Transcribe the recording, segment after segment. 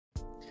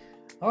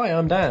Hi,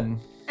 I'm Dan.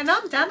 And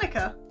I'm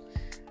Danica.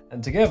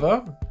 And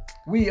together,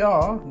 we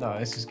are... No,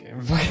 this is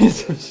getting fucking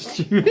so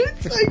stupid.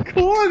 It's so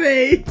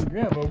corny.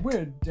 Together,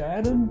 we're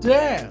Dan and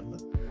Dan.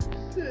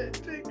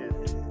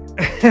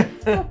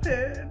 Stop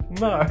it.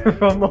 No,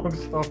 I'm not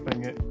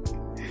stopping it.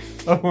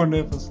 I will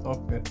never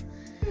stop it.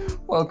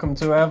 Welcome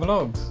to our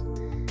vlogs.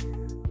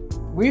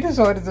 We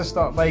decided to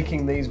start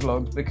making these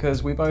vlogs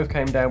because we both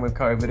came down with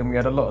COVID and we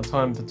had a lot of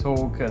time to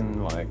talk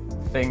and like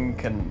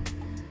think and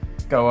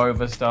go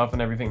over stuff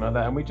and everything like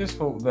that, and we just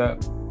thought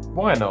that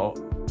why not,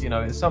 you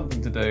know, it's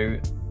something to do,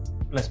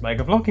 let's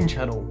make a vlogging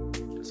channel.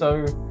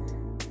 So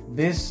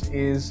this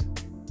is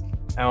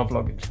our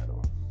vlogging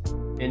channel.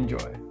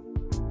 Enjoy.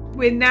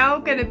 We're now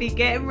going to be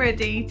getting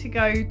ready to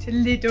go to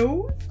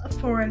Lidl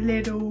for a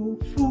little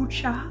food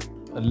shop.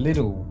 A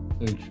little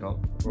food shop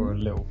or a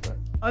little bit.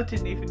 I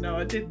didn't even know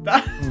I did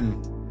that.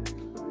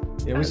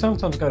 Yeah, we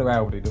sometimes go to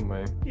Aldi, don't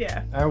we?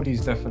 Yeah.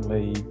 Aldi's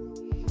definitely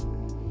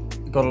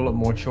got a lot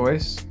more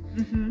choice.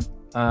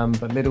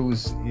 But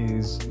Lidl's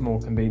is more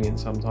convenient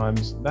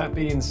sometimes. That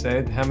being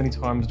said, how many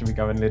times do we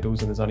go in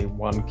Lidl's and there's only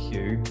one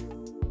queue?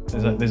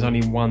 There's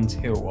only one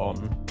till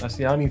on. That's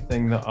the only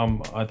thing that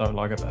I don't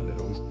like about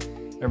Lidl's.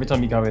 Every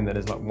time you go in there,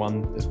 there's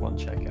one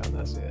checkout and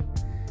that's it.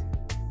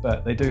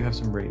 But they do have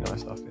some really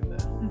nice stuff in there.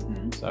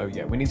 So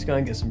yeah, we need to go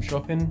and get some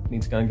shopping. We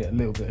need to go and get a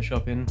little bit of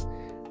shopping.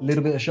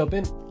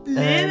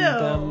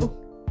 And,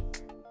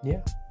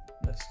 yeah,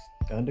 let's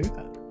go and do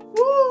that.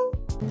 Woo!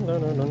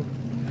 No.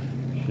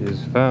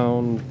 She's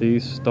found the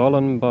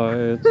stolen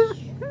bites.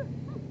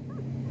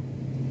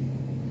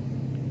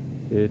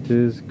 It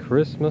is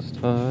Christmas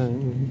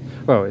time.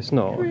 Well, it's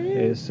not.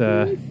 It's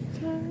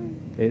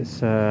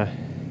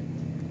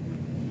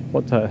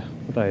what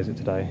day is it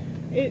today?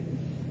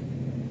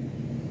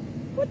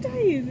 What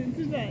day is it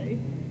today?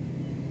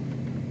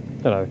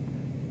 I don't know.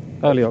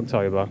 Early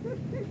October.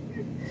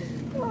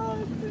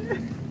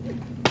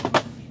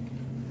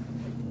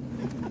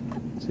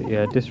 So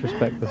yeah,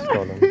 disrespect the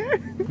stolen.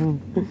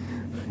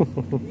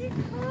 You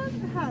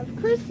can't have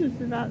Christmas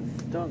without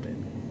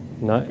stolen.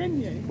 No. Can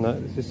you? No,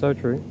 this is so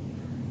true.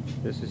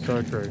 This is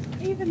so true.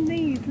 Even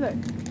these, look,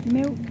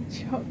 milk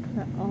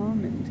chocolate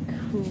almond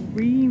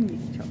creamy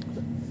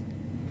chocolates.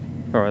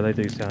 Alright, they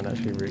do sound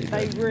actually really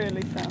They good.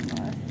 really sound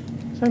nice.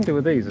 Same thing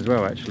with these as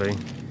well, actually.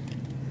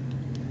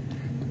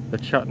 The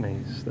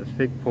chutneys, the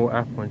fig, port,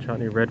 apple and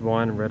chutney, red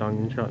wine and red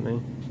onion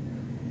chutney.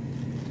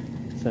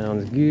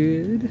 Sounds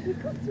good.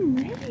 We've got some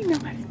really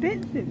nice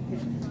bits in here.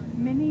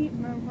 Mini,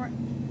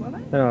 what are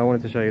they? Oh, I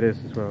wanted to show you this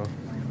as well.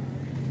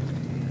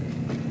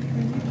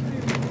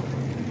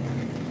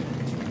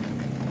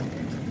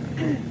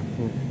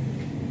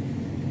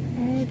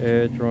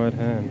 Air dried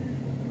ham.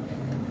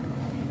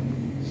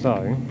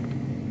 So,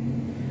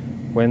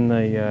 when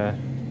they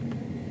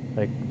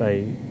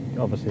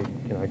obviously,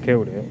 you know,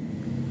 killed it.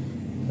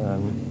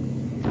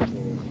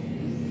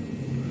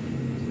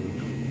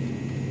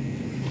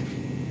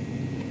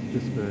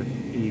 Just for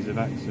ease of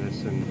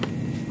access and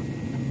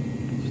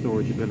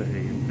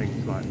storageability and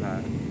things like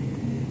that.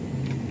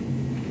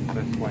 The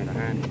best way to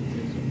handle it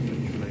is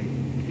literally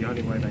the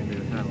only way they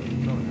knew how to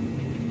try it.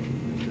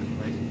 It's just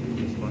basically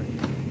just like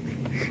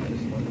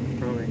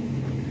throwing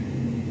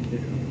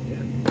it.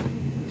 Yeah.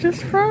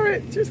 Just throw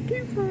it, just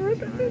keep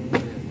throwing it.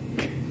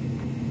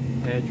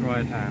 Air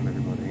dried ham,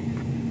 everybody.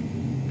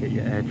 Get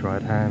your air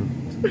dried ham.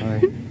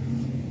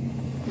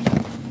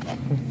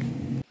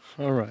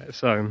 Alright,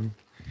 so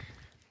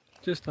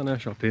just done our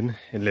shopping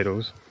in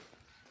Lidl's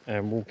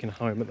and walking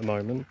home at the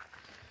moment.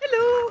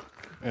 Hello!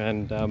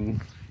 And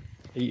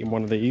eating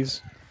one of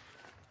these.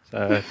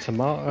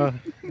 Tomato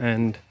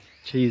and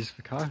cheese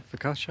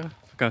focaccia.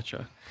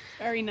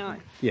 Very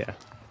nice. Yeah,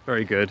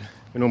 very good.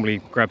 We normally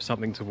grab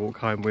something to walk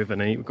home with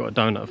and eat. We've got a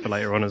donut for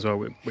later on as well,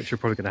 which we're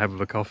probably going to have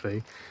with a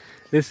coffee.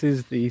 This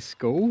is the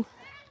school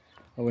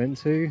I went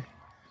to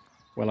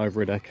well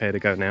over a decade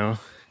ago now.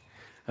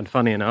 And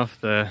funny enough,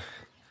 the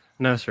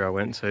nursery I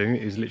went to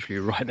is literally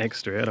right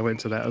next to it. I went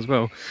to that as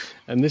well.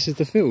 And this is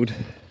the field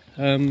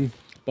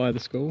by the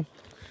school.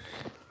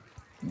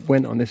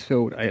 Went on this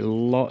field a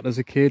lot as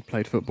a kid,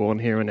 played football on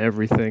here and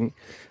everything.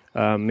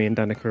 Me and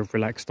Danica have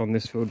relaxed on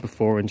this field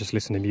before and just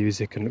listened to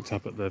music and looked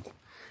up at the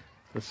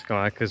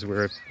sky because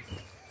we're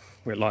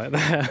like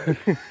that.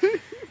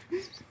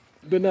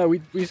 But no,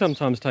 we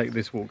sometimes take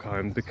this walk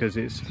home because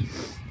it's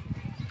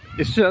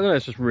just, I don't know,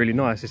 it's just really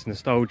nice. It's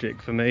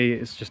nostalgic for me.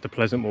 It's just a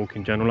pleasant walk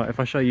in general. Like if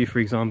I show you, for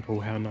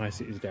example, how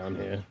nice it is down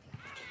here.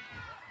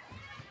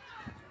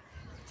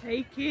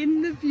 Take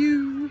in the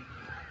view.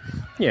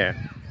 Yeah,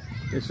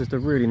 it's just a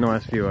really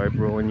nice view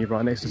overall, and you're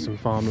right next to some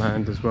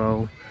farmland as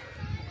well.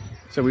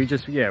 So we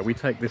just, yeah, we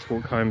take this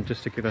walk home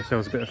just to give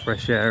ourselves a bit of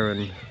fresh air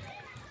and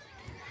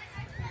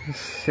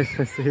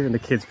hearing the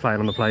kids playing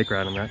on the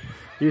playground and that.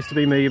 Used to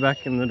be me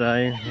back in the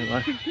day.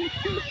 Like,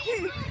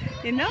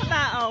 You're not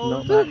that old.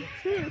 not that.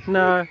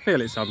 No, I feel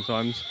it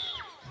sometimes.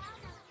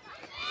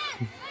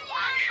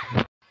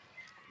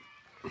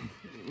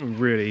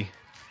 Really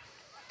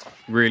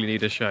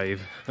need a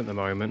shave at the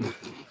moment.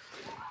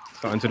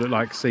 Starting to look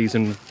like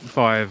season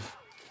 5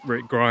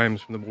 Rick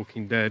Grimes from The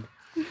Walking Dead.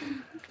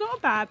 It's not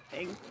a bad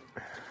thing.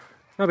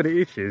 No, but it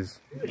itches.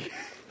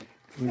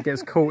 It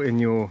gets caught in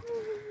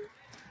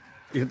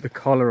the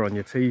collar on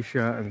your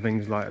t-shirt and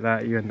things like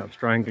that. You end up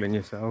strangling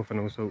yourself and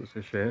all sorts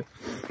of shit.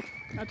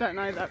 I don't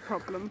know that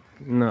problem.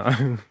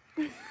 No.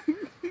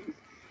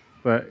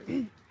 But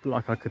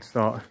like I could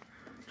start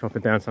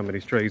chopping down some of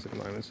these trees at the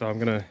moment, so I'm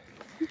gonna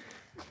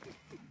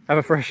have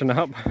a freshen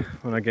up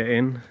when I get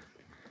in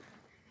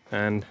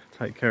and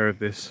take care of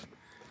this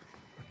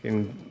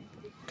fucking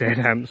dead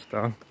hamster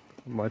on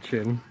my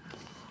chin.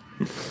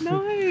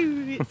 No,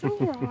 it's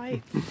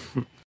alright.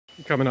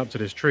 Coming up to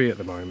this tree at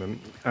the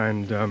moment,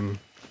 and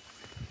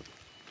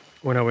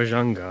when I was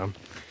younger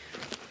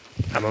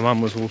and my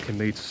mum was walking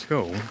me to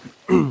school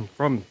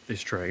from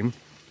this tree,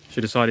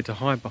 she decided to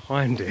hide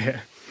behind it.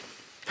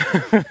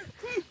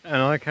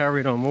 And I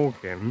carried on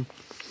walking.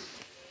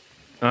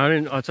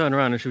 I turned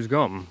around and she was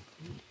gone.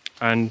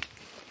 And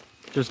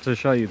just to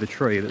show you the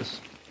tree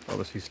that's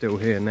obviously still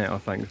here now,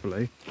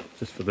 thankfully,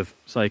 just for the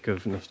sake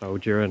of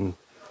nostalgia and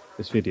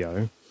this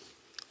video,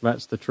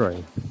 that's the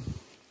tree.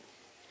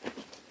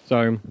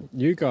 So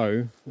you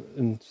go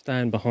and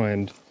stand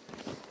behind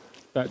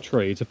that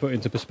tree to put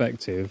into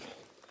perspective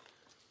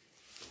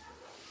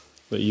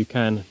that you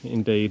can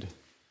indeed,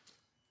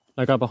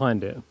 now go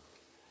behind it.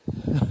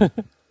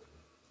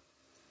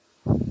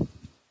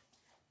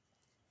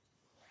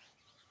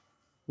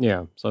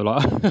 Yeah, so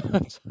like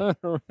turn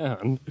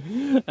around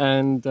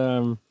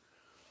and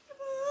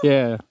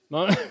yeah,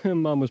 my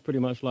mum was pretty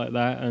much like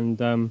that,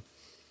 and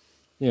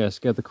yeah,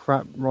 scared the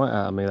crap right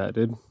out of me, that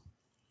did.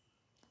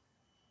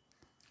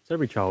 It's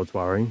every child's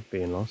worry,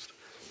 being lost.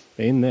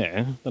 But in there,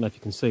 I don't know if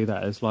you can see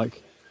that, there's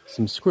like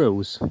some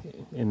squirrels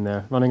in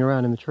there running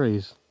around in the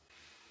trees.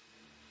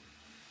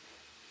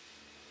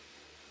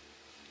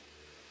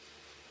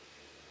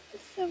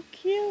 It's so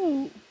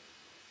cute.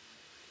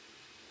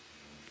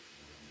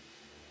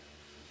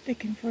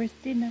 Looking for his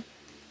dinner.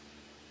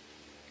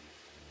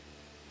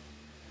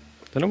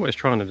 Don't know what it's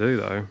trying to do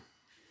though.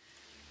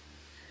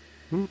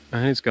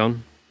 And it's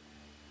gone.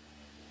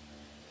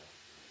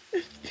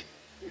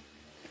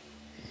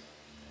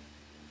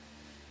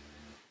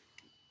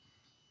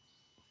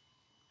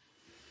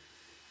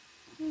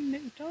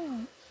 Little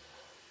dance.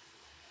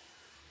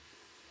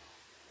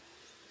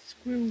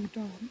 Squirrel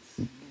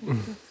dance.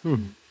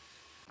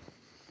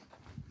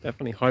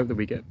 Definitely hope that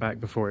we get back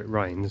before it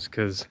rains,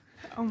 because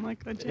Oh my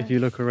god, yes. if you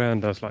look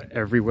around us, like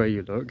everywhere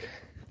you look,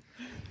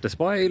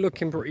 despite it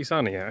looking pretty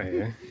sunny out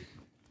here,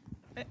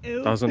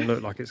 doesn't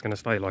look like it's going to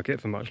stay like it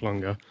for much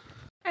longer.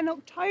 In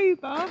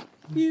October,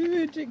 you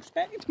would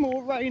expect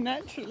more rain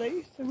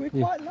actually, so we're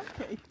quite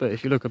lucky. But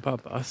if you look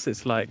above us,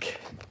 it's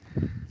like,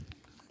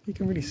 you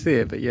can really see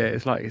it, but yeah,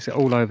 it's like it's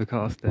all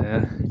overcast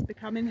there. It's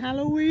becoming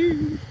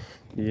Halloween.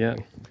 Yeah,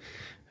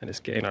 and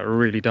it's getting like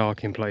really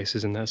dark in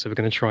places and that, so we're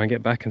going to try and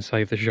get back and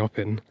save the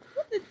shopping.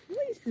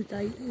 What is the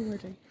date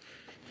already?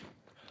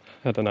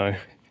 I don't know.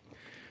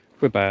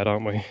 We're bad,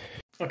 aren't we?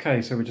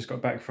 Okay, so we just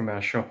got back from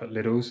our shop at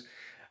Lidl's,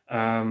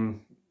 and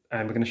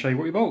we're going to show you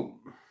what we bought.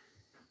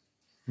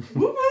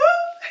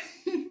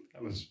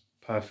 That was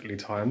perfectly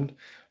timed.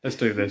 Let's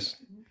do this.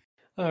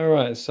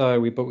 Alright, so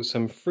we bought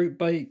some fruit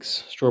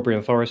bakes, strawberry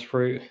and forest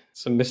fruit,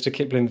 some Mr.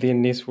 Kipling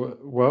Viennese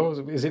Wells.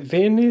 Is it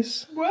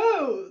Viennese?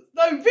 Whoa!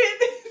 No,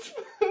 Viennese!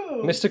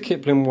 Mr.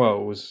 Kipling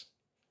Wells.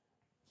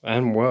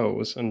 And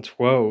Wells and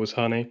twirls,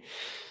 honey.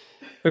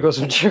 We've got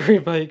some cherry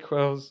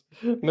bakewells,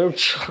 milk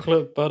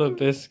chocolate butter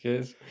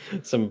biscuits,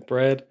 some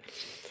bread,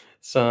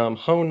 some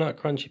whole nut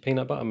crunchy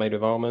peanut butter made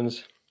with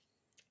almonds,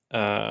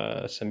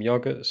 some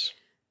yogurts,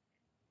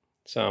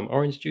 some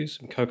orange juice,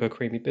 some cocoa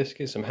creamy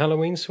biscuits, some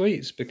Halloween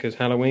sweets, because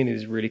Halloween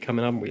is really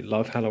coming up and we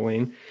love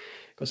Halloween.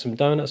 Got some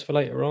donuts for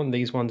later on.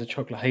 These ones are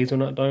chocolate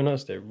hazelnut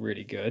donuts. They're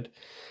really good.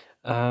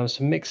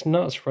 Some mixed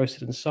nuts,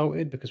 roasted and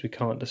salted, because we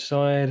can't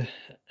decide.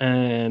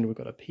 And we've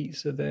got a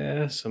pizza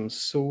there, some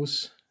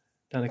sauce.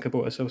 Danica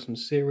bought herself some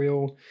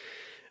cereal.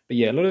 But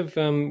yeah, a lot of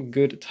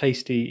good,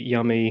 tasty,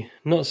 yummy,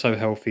 not so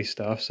healthy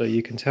stuff. So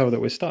you can tell that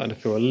we're starting to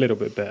feel a little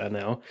bit better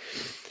now.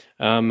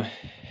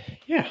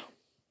 Yeah.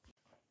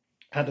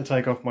 Had to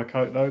take off my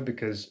coat though,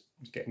 because it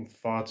was getting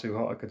far too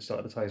hot. I could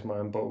start to taste my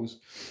own balls.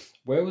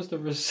 Where was the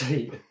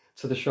receipt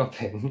to the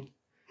shopping?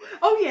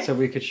 Oh yeah. So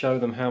we could show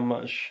them how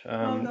much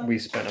we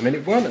spent. I mean,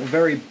 it wasn't a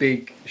very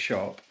big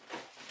shop.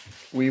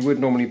 We would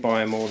normally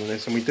buy more than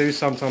this, and we do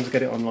sometimes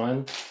get it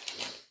online.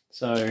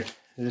 So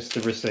this is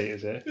the receipt,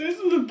 is it? This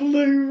is the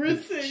blue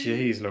receipt.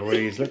 Jeez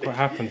Louise, look what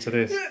happened to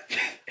this.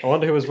 I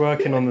wonder who was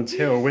working on the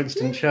till.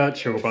 Winston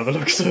Churchill, by the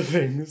looks of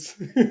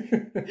things.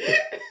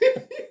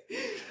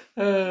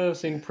 I've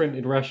seen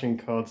printed ration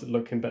cards that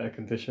look in better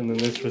condition than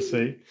this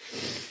receipt.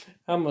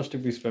 How much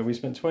did we spend? We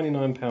spent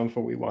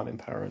 £29.41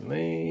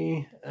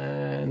 apparently,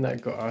 and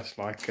that got us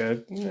like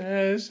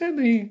a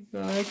semi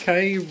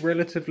okay,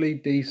 relatively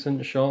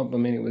decent shop. I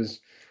mean, it was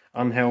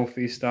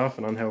unhealthy stuff,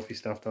 and unhealthy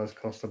stuff does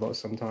cost a lot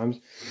sometimes.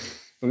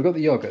 Well, we got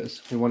the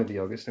yogurts. We wanted the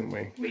yogurts, didn't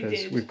we? We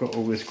Because did. we've got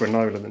all this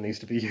granola that needs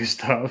to be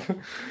used up.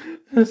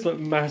 It's like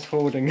mass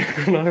hoarding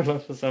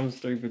granola for some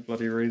stupid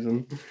bloody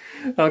reason.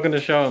 I'm going to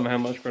show them how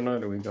much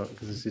granola we got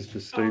because this is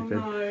just stupid.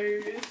 Oh no,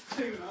 it's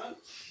too much.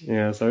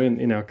 Yeah, so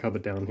in our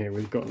cupboard down here,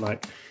 we've got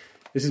like...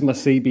 This is my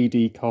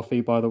CBD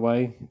coffee, by the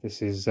way.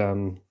 This is...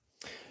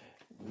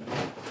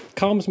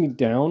 calms me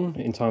down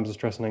in times of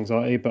stress and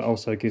anxiety, but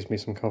also gives me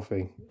some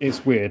coffee.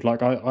 It's weird.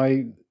 Like,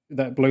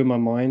 that blew my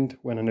mind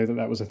when I knew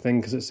that was a thing,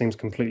 because it seems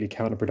completely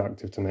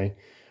counterproductive to me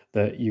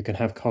that you can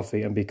have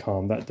coffee and be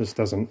calm. That just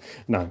doesn't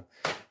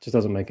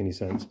make any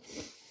sense.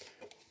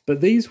 But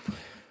these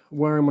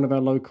were in one of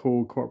our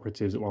local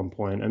cooperatives at one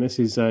point, and this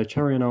is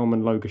cherry and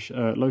almond low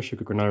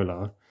sugar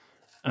granola,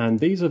 and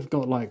these have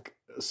got like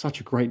such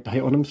a great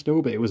date on them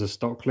still, but it was a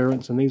stock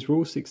clearance, and these were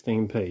all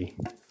 16p.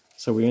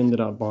 So we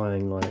ended up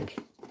buying like,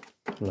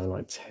 I don't know,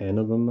 like 10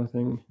 of them, I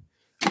think.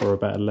 Or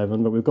about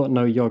 11, but we've got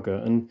no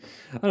yogurt. And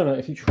I don't know,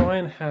 if you try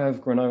and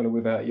have granola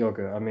without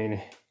yogurt, I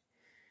mean,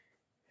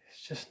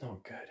 it's just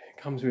not good. It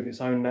comes with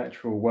its own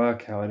natural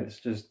workout, and it's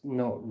just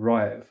not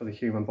right for the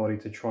human body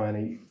to try and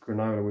eat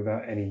granola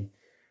without any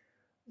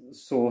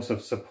source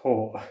of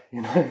support,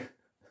 you know?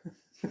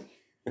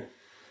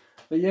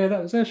 But yeah,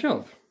 that was our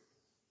shop.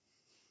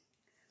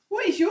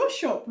 What is your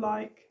shop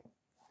like?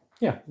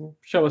 Yeah,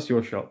 show us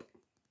your shop.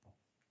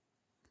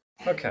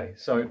 Okay,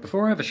 so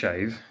before I have a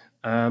shave,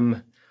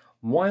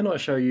 why not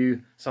show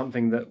you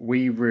something that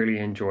we really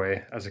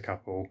enjoy as a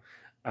couple?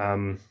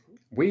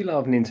 We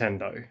love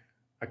Nintendo,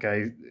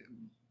 okay?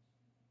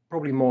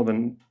 Probably more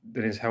than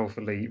is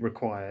healthily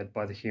required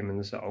by the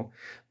human soul.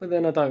 But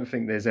then I don't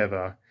think there's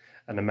ever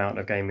an amount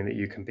of gaming that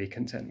you can be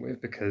content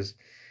with, because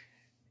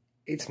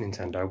it's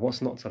Nintendo.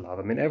 What's not to love?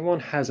 I mean,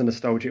 everyone has a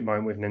nostalgic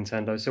moment with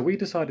Nintendo, so we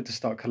decided to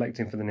start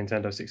collecting for the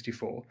Nintendo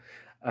 64.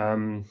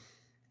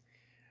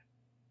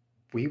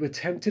 We were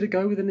tempted to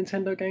go with the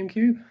Nintendo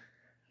GameCube,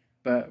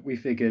 but we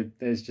figured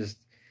there's just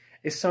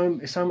it's so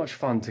much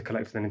fun to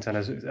collect for the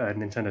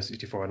Nintendo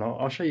 64, and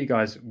I'll show you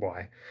guys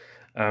why.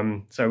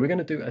 So we're going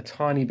to do a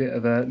tiny bit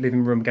of a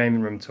living room,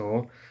 gaming room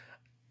tour.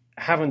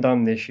 Haven't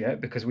done this yet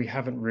because we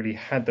haven't really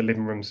had the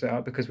living room set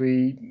up, because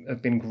we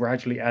have been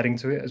gradually adding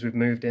to it as we've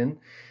moved in,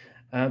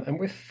 and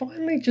we're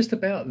finally just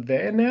about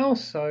there now.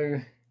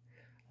 So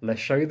let's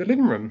show you the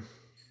living room.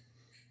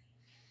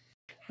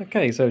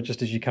 Okay, so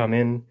just as you come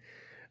in,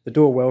 the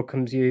door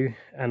welcomes you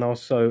and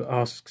also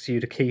asks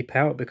you to keep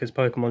out because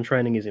Pokemon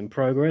training is in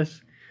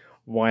progress.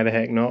 Why the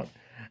heck not?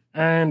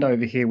 And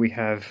over here we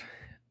have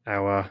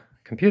our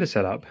computer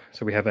setup.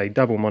 So we have a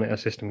double monitor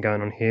system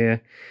going on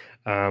here,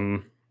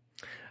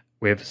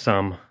 with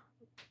some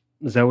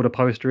Zelda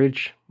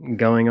posterage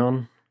going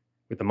on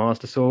with the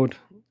Master Sword.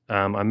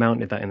 I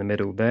mounted that in the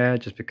middle there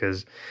just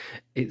because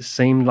it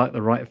seemed like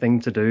the right thing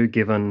to do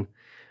given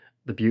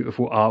the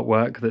beautiful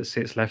artwork that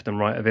sits left and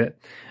right of it.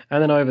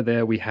 And then over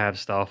there we have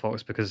Star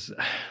Fox, because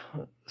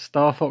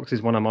Star Fox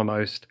is one of my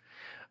most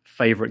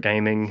favourite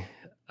gaming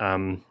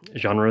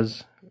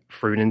genres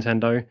through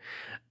Nintendo.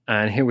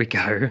 And here we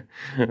go,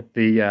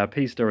 the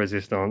piece de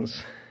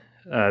resistance.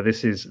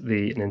 This is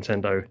the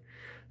Nintendo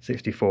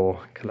 64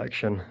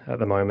 collection at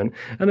the moment,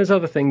 and there's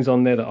other things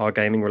on there that are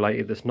gaming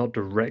related that's not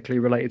directly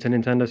related to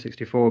Nintendo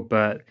 64,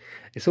 but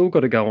it's all got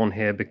to go on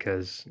here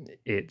because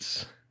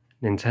it's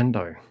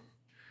Nintendo.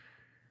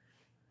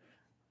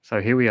 So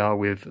here we are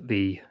with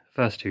the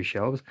first two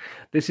shelves.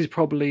 This is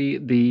probably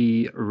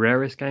the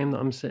rarest game that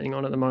I'm sitting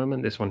on at the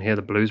moment, this one here,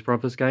 the Blues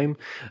Brothers game.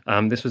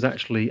 This was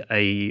actually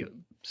a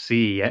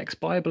CEX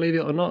buy, believe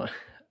it or not.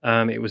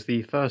 It was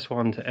the first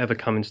one to ever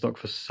come in stock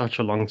for such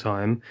a long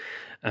time,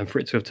 and for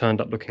it to have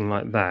turned up looking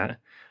like that,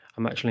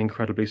 I'm actually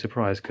incredibly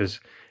surprised, because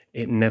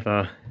it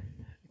never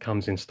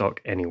comes in stock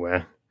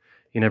anywhere.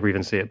 You never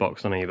even see it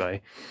boxed on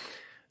eBay.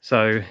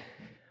 So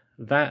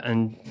that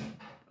and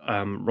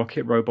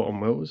Rocket Robot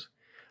on Wheels,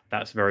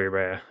 that's very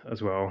rare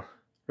as well.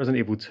 Resident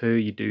Evil 2,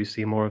 you do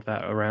see more of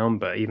that around,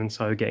 but even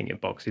so, getting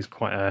it boxed is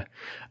quite a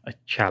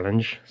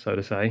challenge, so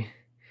to say.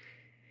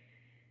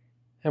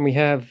 And we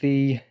have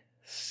the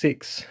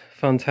 6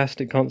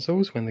 fantastic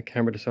consoles when the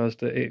camera decides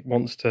that it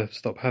wants to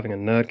stop having a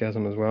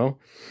nerdgasm as well.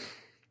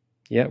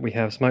 Yeah, we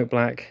have Smoke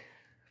Black,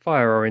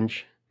 Fire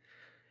Orange,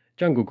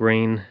 Jungle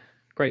Green,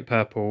 Great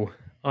Purple,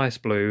 Ice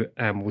Blue,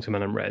 and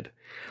Watermelon Red.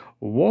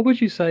 What would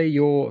you say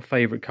your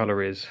favourite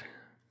colour is?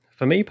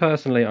 For me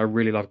personally, I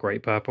really love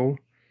Great Purple.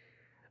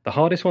 The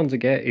hardest one to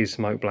get is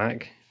Smoke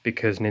Black,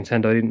 because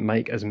Nintendo didn't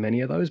make as many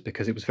of those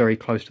because it was very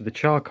close to the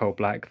charcoal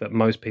black that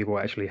most people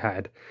actually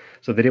had.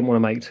 So they didn't want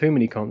to make too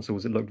many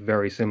consoles that looked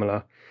very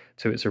similar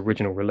to its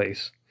original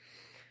release.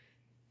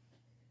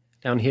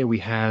 Down here we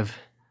have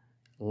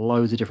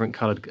loads of different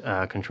coloured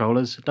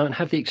controllers. Don't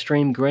have the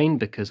extreme green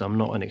because I'm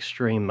not an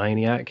extreme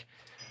maniac.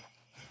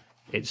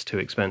 It's too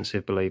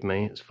expensive, believe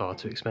me, it's far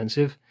too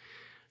expensive.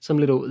 Some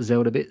little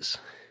Zelda bits.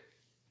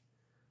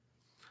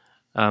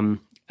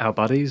 Our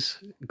buddies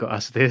got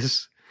us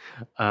this.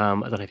 I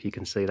don't know if you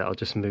can see that. I'll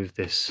just move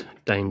this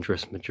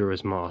dangerous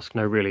Majora's Mask.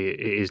 No, really, it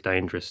is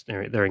dangerous.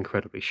 They're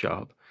incredibly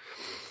sharp.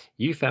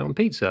 You found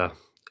pizza.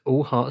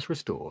 All Hearts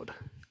Restored.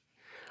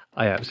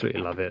 I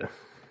absolutely love it.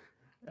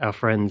 Our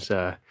friends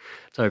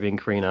Toby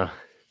and Karina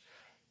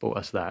bought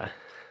us that,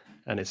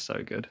 and it's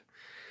so good.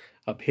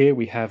 Up here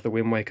we have the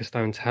Wind Waker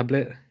Stone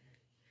tablet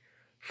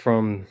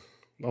from,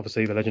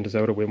 obviously, The Legend of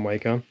Zelda Wind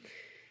Waker.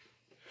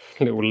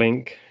 Little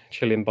Link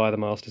chilling by the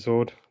Master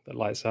Sword that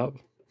lights up.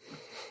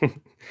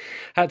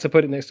 Had to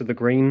put it next to the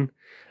green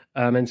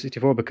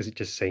N64 because it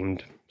just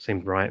seemed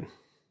right.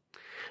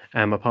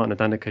 And my partner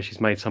Danica, she's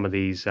made some of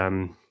these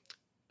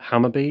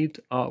hammer bead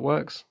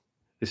artworks.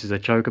 This is a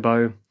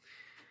Chocobo.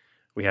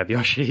 We have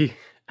Yoshi,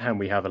 and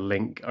we have a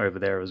Link over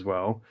there as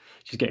well.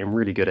 She's getting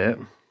really good at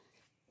it.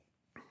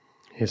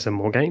 Here's some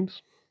more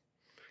games.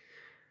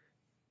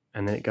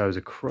 And then it goes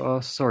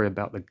across. Sorry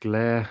about the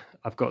glare.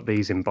 I've got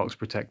these in box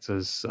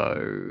protectors,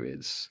 so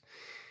it's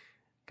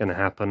going to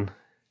happen.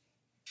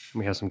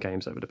 We have some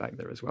games over the back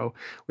there as well,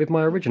 with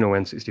my original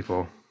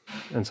N64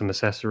 and some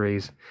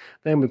accessories.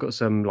 Then we've got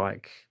some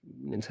like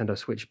Nintendo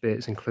Switch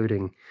bits,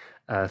 including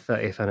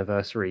 30th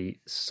anniversary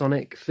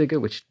Sonic figure,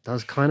 which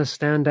does kind of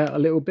stand out a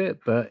little bit,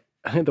 but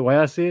the way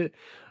I see it,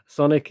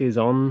 Sonic is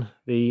on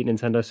the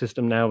Nintendo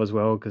system now as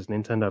well, because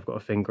Nintendo have got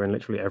a finger in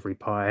literally every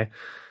pie.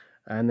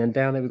 And then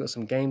down there we've got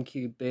some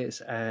GameCube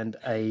bits and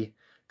a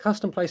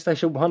custom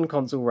PlayStation 1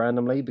 console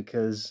randomly,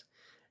 because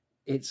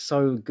it's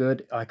so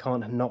good I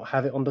can't not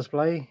have it on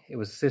display. It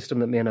was a system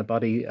that me and a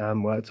buddy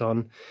worked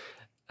on,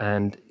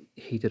 and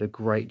he did a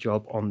great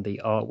job on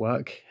the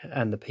artwork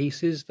and the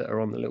pieces that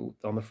are on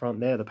the front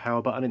there, the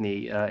power button and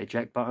the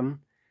eject button.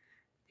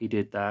 He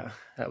did that.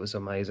 That was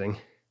amazing.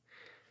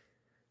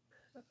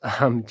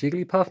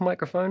 Jigglypuff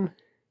microphone.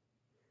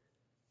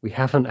 We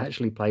haven't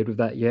actually played with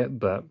that yet,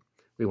 but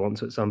we want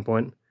to at some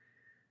point.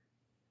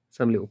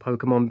 Some little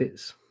Pokemon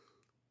bits.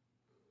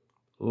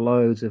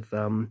 Loads of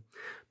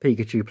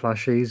Pikachu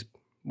plushies.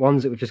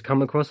 Ones that we've just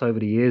come across over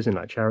the years in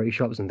like charity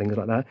shops and things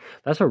like that.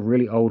 That's a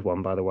really old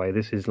one, by the way.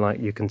 This is like,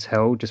 you can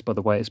tell just by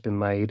the way it's been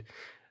made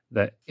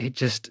that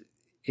it's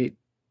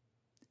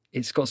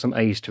got some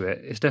age to it.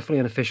 It's definitely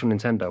an official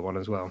Nintendo one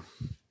as well.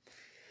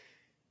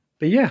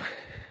 But yeah,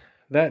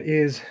 that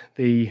is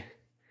the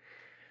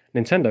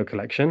Nintendo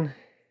collection.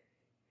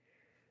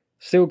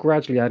 Still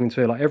gradually adding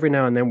to it. Like every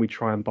now and then we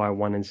try and buy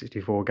one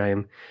N64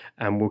 game,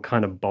 and we'll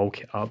kind of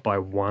bulk it up by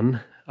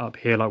one up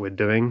here like we're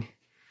doing.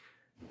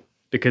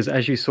 Because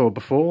as you saw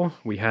before,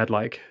 we had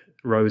like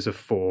rows of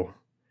 4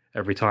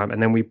 every time,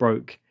 and then we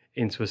broke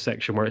into a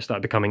section where it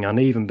started becoming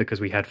uneven because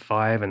we had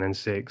 5 and then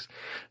 6.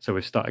 So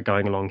we've started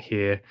going along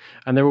here,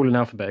 and they're all in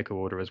alphabetical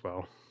order as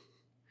well.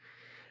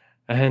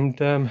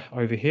 And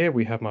over here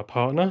we have my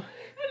partner.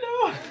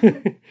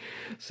 Hello.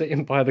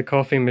 Sitting by the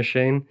coffee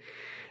machine.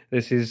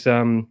 This is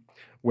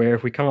where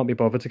if we can't be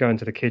bothered to go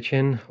into the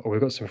kitchen, or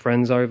we've got some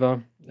friends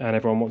over and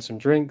everyone wants some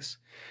drinks,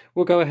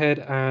 we'll go ahead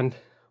and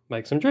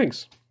make some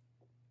drinks.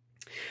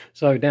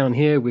 So down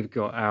here we've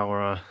got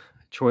our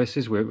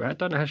choices. We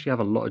don't actually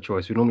have a lot of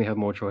choice. We normally have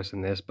more choice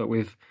than this, but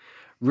we've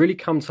really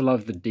come to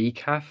love the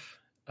decaf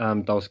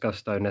Dolce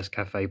Gusto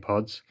Nescafe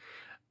pods.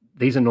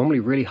 These are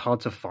normally really hard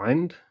to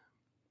find,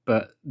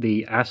 but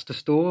the Asda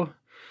store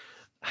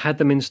had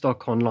them in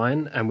stock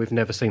online, and we've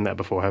never seen that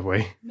before, have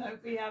we? No,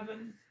 we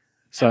haven't.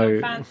 So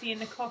I'm fancying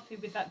the coffee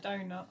with that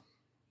donut.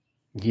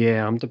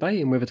 Yeah, I'm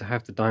debating whether to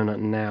have the donut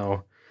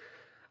now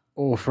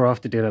or for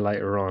after dinner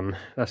later on.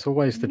 That's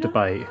always the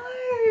debate.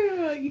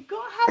 No, you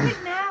got to have it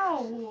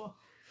now.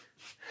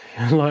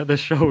 Like the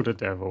shoulder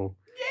devil.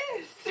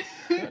 Yes.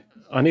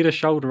 I need a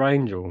shoulder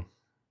angel.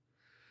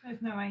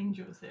 There's no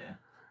angels here.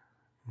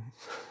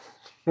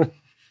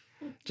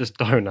 Just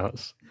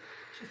donuts.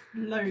 Just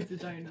loads of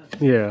donuts.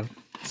 Yeah.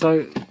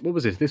 So, what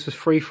was this? This was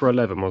 3 for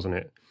 11, wasn't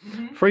it?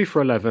 Mm-hmm. 3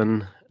 for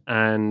 11,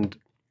 and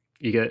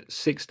you get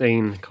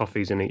 16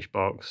 coffees in each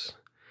box.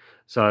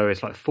 So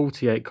it's like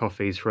 48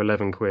 coffees for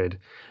 11 quid.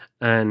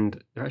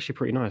 And they're actually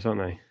pretty nice,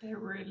 aren't they? They're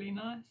really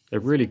nice. They're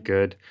really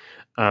good.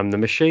 The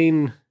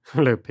machine,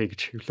 little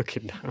Pikachu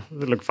looking down.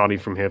 They look funny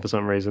from here for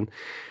some reason.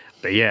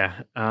 But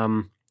yeah,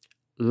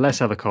 let's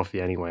have a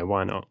coffee anyway.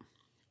 Why not?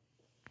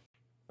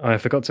 I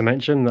forgot to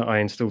mention that I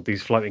installed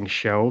these floating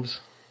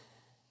shelves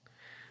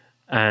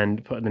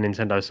and put the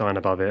Nintendo sign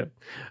above it.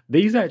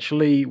 These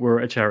actually were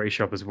at a charity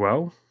shop as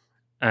well,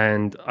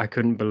 and I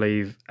couldn't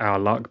believe our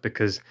luck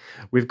because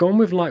we've gone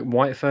with like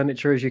white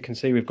furniture. As you can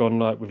see, we've gone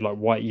like with like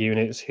white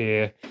units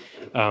here,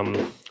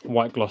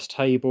 white gloss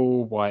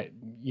table, white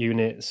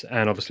units,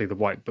 and obviously the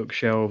white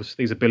bookshelves.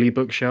 These are Billy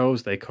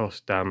bookshelves. They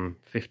cost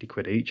 50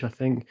 quid each, I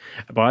think,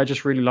 but I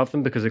just really love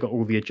them because they've got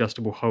all the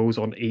adjustable holes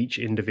on each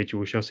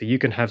individual shelf, so you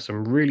can have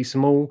some really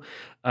small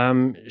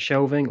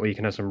shelving, or you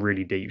can have some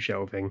really deep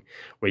shelving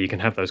where you can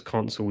have those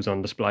consoles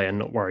on display and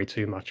not worry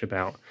too much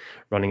about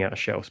running out of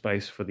shelf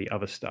space for the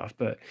other stuff.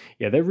 But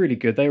yeah, they're really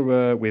good. They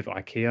were with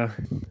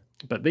IKEA,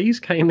 but these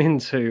came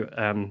into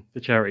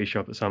the charity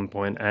shop at some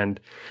point, and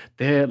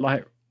they're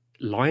like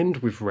lined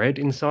with red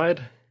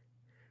inside.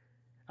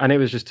 And it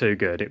was just too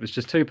good. It was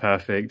just too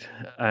perfect.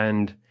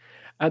 And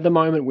at the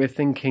moment, we're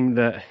thinking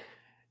that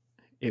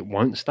it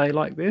won't stay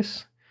like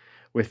this.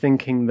 We're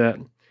thinking that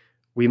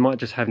we might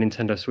just have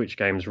Nintendo Switch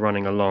games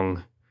running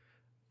along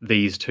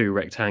these two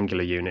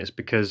rectangular units,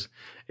 because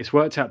it's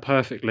worked out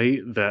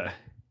perfectly that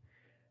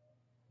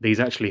these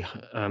actually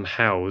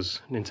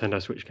house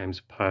Nintendo Switch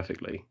games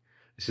perfectly.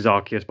 This is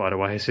Arceus, by the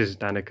way. This is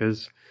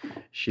Danica's.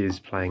 She's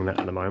playing that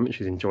at the moment.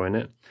 She's enjoying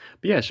it.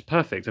 But yeah, it's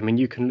perfect. I mean,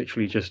 you can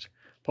literally just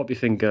pop your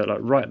finger like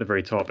right at the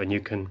very top, and you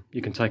can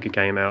take a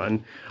game out.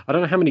 And I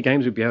don't know how many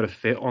games we'd be able to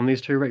fit on these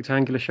two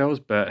rectangular shelves,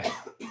 but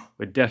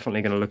we're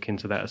definitely going to look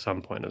into that at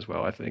some point as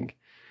well, I think.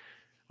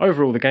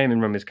 Overall, the gaming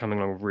room is coming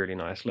along really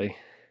nicely.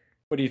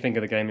 What do you think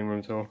of the gaming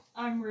room tour?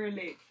 I'm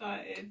really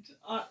excited.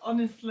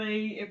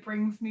 Honestly, it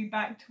brings me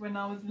back to when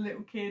I was a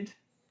little kid.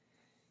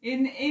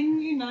 In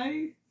you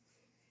know,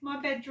 my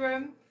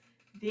bedroom,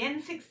 the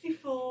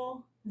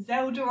N64,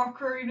 Zelda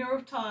Ocarina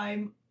of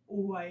Time,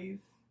 always.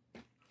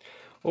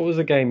 What was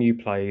the game you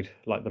played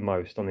like the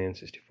most on the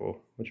N64? What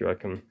do you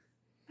reckon?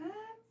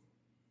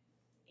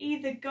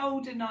 Either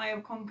GoldenEye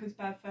or Conker's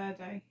Bad Fur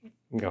Day.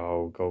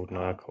 Oh,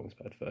 GoldenEye, Conker's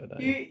Bad Fur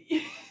Day.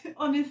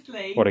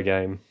 Honestly. What a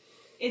game.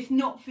 It's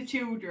not for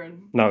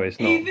children. No, it's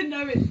not. Even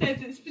though it says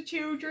it's for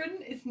children,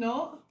 it's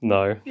not.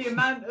 No. The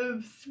amount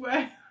of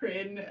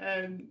swearing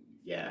and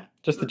yeah.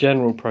 Just the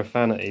general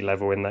profanity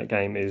level in that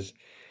game is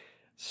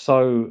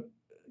so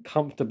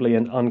comfortably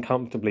and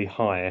uncomfortably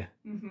high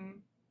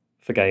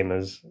for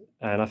gamers.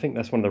 And I think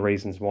that's one of the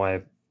reasons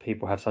why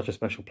people have such a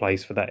special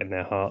place for that in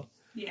their heart.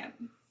 Yeah.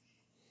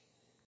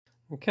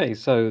 Okay,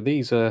 so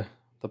these are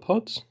the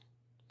pods.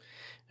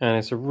 And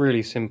it's a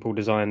really simple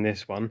design,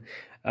 this one.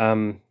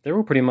 They're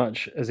all pretty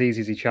much as easy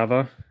as each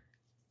other,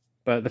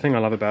 but the thing I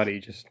love about it,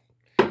 you just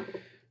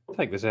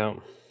take this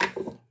out,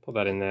 put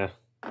that in there,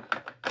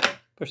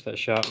 push that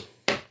shut,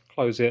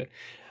 close it,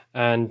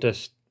 and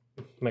just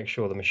make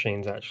sure the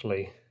machine's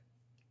actually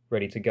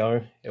ready to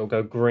go. It'll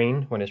go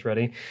green when it's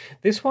ready.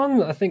 This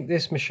one, I think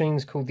this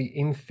machine's called the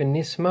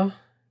Infinisma.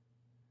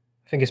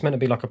 I think it's meant to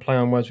be like a play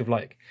on words with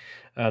like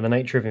the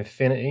nature of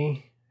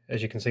infinity.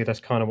 As you can see, that's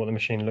kind of what the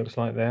machine looks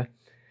like there.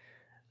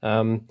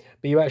 But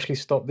you actually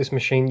stop this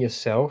machine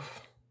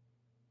yourself.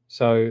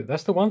 So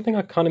that's the one thing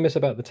I kind of miss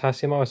about the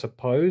Tassimo, I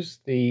suppose.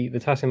 The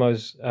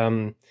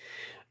Tassimos,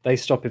 they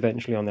stop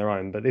eventually on their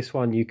own, but this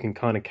one you can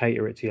kind of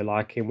cater it to your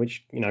liking,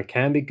 which, you know,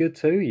 can be good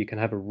too. You can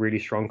have a really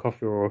strong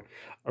coffee or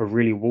a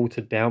really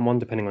watered down one,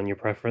 depending on your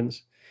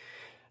preference.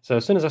 So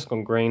as soon as that's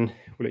gone green,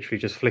 we'll literally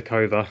just flick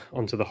over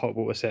onto the hot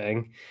water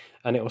setting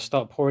and it will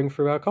start pouring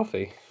through our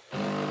coffee.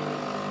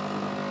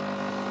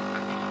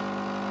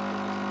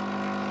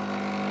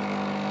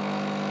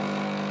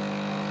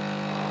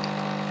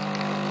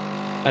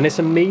 And it's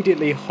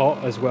immediately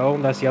hot as well.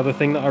 That's the other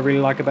thing that I really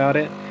like about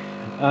it.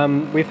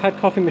 We've had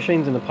coffee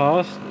machines in the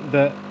past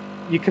that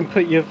you can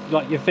put your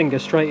finger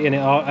straight in it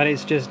and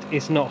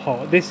it's not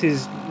hot. This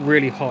is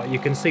really hot. You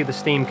can see the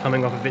steam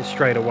coming off of it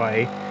straight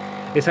away.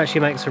 This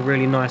actually makes a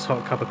really nice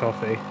hot cup of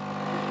coffee.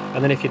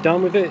 And then if you're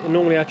done with it,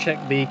 normally I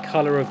check the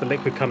colour of the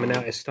liquid coming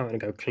out. It's starting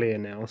to go clear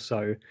now,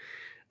 so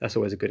that's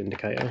always a good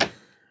indicator.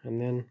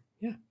 And then,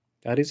 yeah,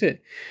 that is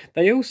it.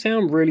 They all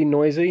sound really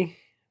noisy.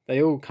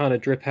 They all kind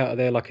of drip out of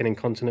there like an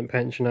incontinent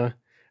pensioner.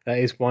 That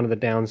is one of the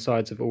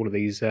downsides of all of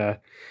these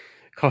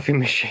coffee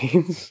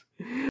machines.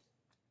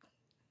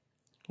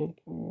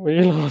 What are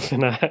you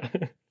laughing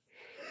at?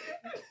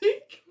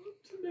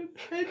 Incontinent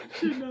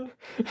pensioner.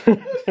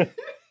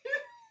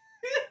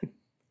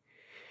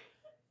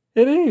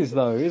 It is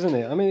though, isn't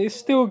it? I mean, it's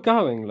still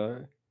going,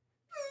 look.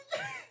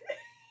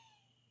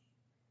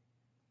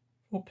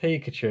 Or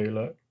Pikachu,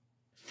 look.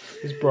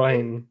 His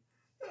brain.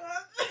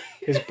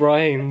 His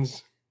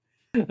brains.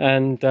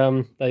 And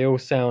they all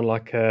sound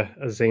like a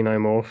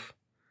xenomorph.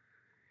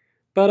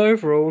 But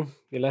overall,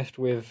 you're left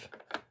with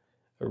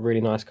a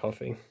really nice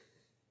coffee.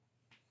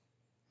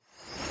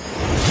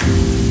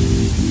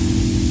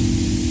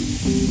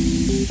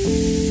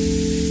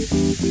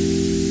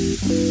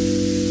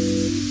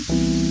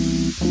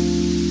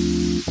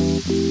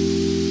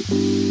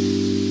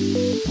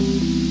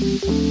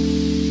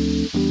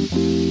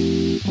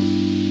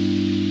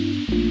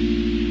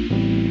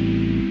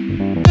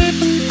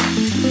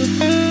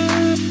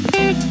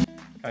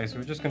 Okay, so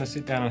we're just going to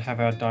sit down and have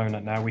our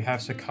donut now. We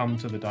have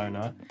succumbed to the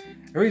donut.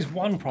 There is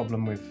one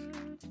problem with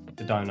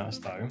the donuts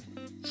though.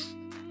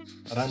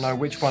 I don't know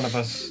which one of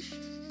us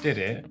did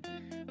it,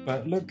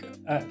 but look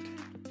at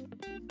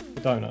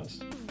the donuts.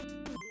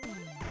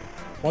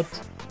 What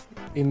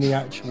in the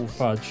actual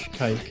fudge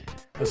cake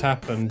has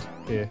happened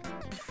here?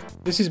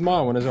 This is my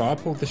one as well. I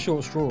pulled the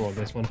short straw on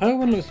this one. Her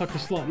one looks like a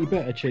slightly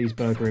better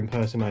cheeseburger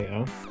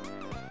impersonator.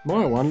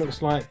 My one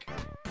looks like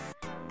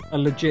a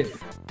legit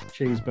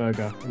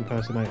cheeseburger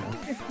impersonator.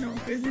 It's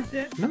not good, is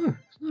it? No,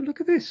 it's not.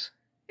 Look at this.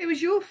 It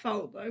was your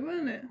fault though,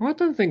 wasn't it? I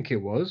don't think it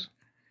was.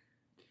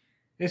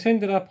 It's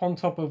ended up on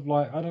top of,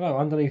 like, I don't know,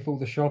 underneath all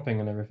the shopping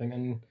and everything,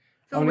 and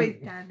It's always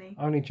Danny.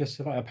 only just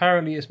survived.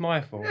 Apparently it's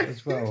my fault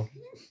as well.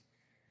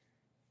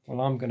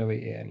 Well, I'm going to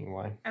eat it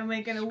anyway. And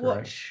we're going to It's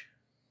watch.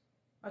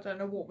 I don't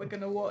know what we're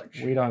going to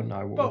watch. We don't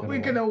know what but we're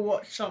going to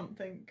watch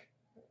something.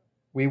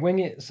 We wing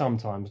it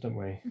sometimes, don't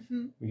we?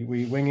 Mm-hmm.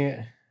 We wing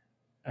it,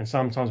 and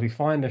sometimes we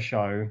find a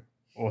show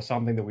or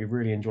something that we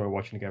really enjoy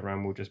watching together,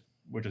 and we'll just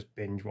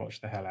binge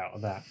watch the hell out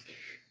of that.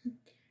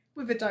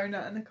 With a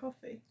donut and a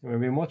coffee. We've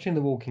been watching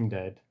The Walking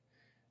Dead,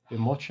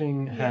 been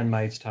watching Yes.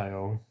 Handmaid's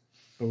Tale,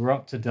 but we're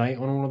up to date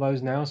on all of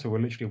those now, so we're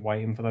literally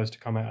waiting for those to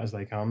come out as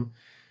they come.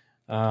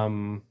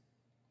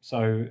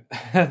 So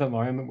at the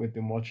moment we've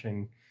been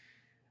watching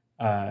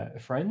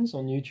Friends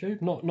on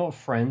YouTube. Not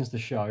Friends the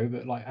show,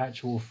 but like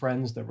actual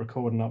Friends that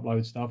record and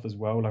upload stuff as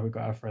well. Like we've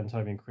got our friends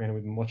over in Korea and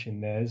we've been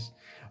watching theirs.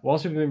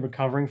 Whilst we've been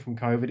recovering from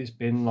COVID, it's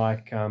been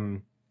like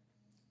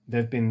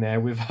they've been there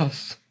with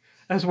us.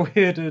 As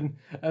weird and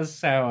as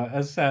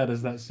sad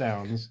as that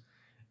sounds,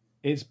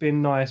 it's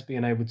been nice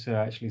being able to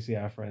actually see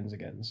our friends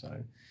again.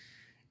 So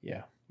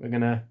yeah, we're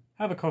gonna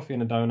have a coffee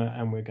and a donut,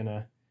 and we're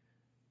gonna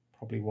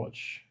probably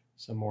watch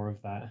some more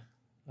of that.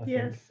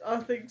 I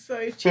think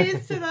so.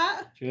 Cheers to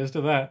that. Cheers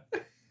to that.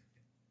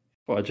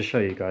 Well, I'll just show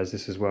you guys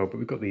this as well, but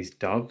we've got these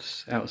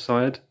doves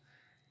outside,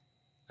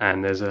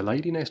 and there's a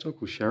lady next door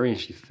called Sherry, and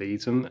she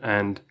feeds them,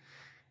 and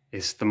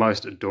it's the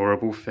most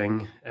adorable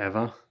thing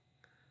ever.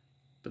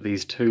 But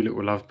these two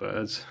little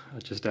lovebirds are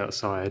just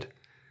outside,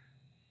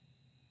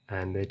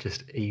 and they're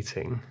just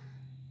eating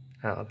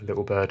out of the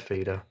little bird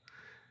feeder.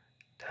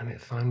 Damn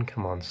it, phone,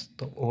 come on,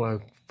 stop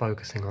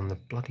auto-focusing on the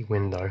bloody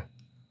window.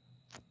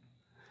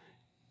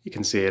 You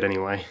can see it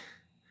anyway.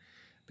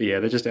 But yeah,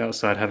 they're just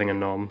outside having a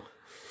nom.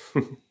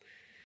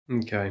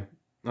 Okay,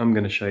 I'm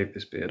going to shave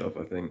this beard off,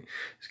 I think.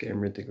 It's getting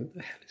ridiculous. What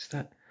the hell is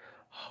that?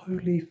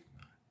 Holy...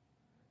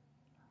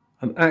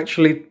 I'm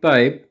actually,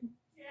 babe,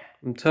 Yeah.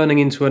 I'm turning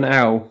into an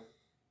owl.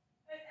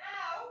 An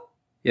owl?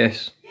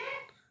 Yes. Yes.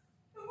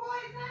 The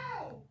white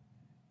owl.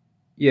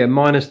 Yeah,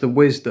 minus the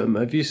wisdom.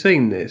 Have you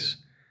seen this?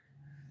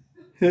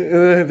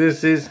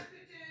 This is...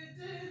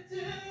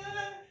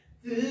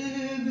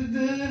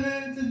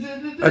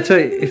 I tell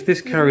you, if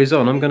this carries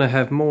on, I'm going to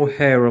have more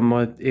hair on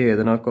my ear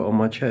than I've got on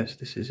my chest.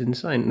 This is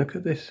insane. Look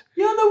at this.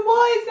 You're the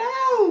wise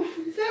owl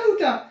from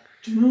Zelda.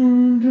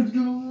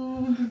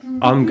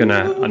 I'm going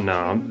to...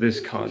 No, this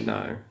can't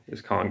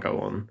go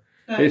on.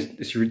 No.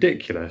 It's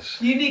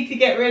ridiculous. You need to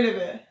get rid of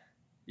it.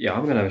 Yeah,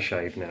 I'm going to have a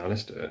shave now.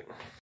 Let's do it.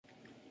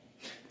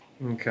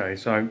 Okay,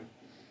 so...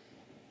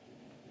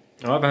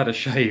 I've had a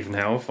shave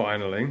now,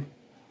 finally.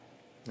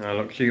 I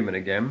look human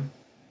again.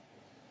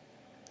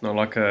 Not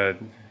like a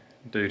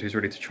dude who's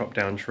ready to chop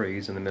down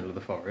trees in the middle of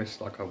the forest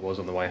like I was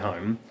on the way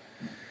home.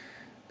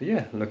 But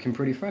yeah, looking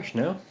pretty fresh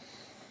now.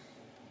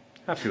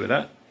 Happy with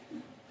that.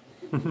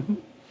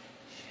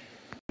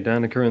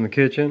 Danica in the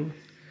kitchen,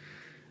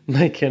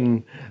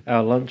 making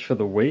our lunch for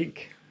the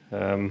week.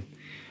 We're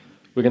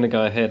going to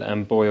go ahead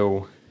and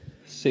boil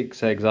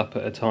 6 eggs up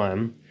at a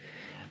time.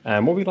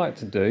 And what we like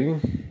to do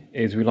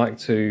is we like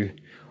to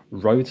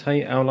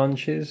rotate our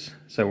lunches.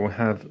 So we'll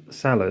have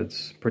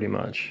salads, pretty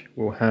much.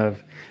 We'll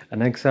have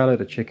an egg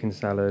salad, a chicken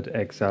salad,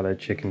 egg salad,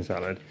 chicken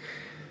salad.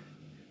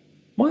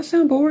 Might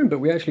sound boring, but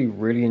we actually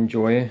really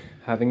enjoy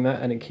having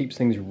that, and it keeps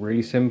things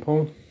really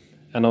simple.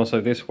 And also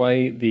this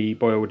way, the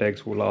boiled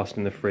eggs will last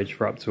in the fridge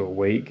for up to a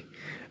week.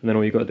 And then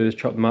all you've got to do is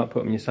chop them up, put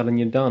them in your salad, and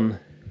you're done.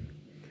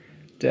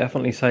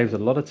 Definitely saves a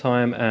lot of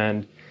time,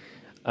 and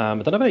I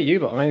don't know about you,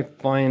 but I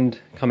find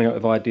coming up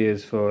with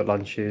ideas for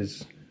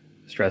lunches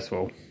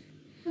stressful.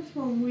 That's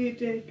one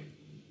weird egg.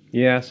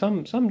 Yeah,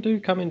 some do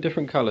come in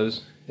different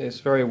colours.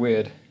 It's very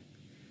weird.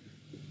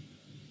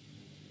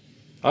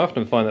 I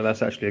often find that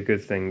that's actually a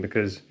good thing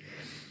because,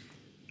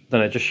 I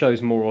don't know, it just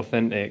shows more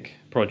authentic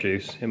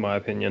produce, in my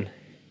opinion.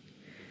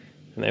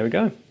 And there we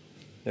go.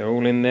 They're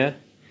all in there.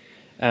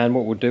 And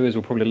what we'll do is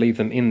we'll probably leave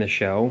them in the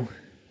shell.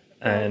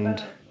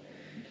 And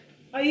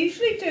I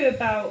usually do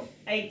about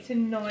 8 to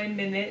 9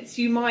 minutes.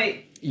 You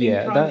might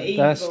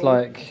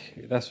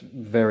think that's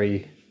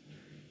very,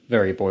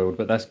 very boiled,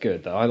 but that's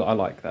good. I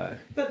like that.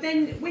 But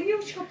then when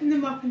you're chopping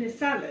them up in a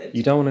salad,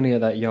 you don't want any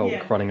of that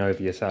yolk running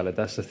over your salad.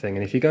 That's the thing.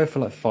 And if you go for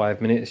like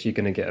 5 minutes, you're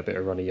going to get a bit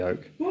of runny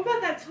yolk. What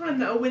about that time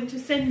that I went to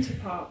Centre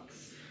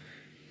Parks?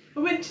 I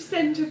went to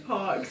Centre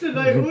Parks and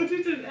I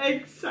ordered an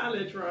egg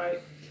salad, right?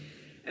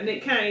 And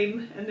it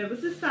came, and there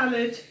was a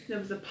salad, there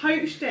was a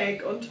poached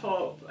egg on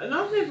top, and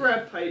I've never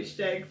had poached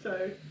egg,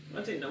 so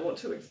I didn't know what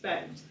to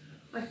expect.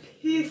 I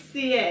pierced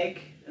the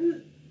egg,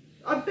 and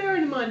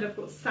bearing in mind I've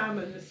got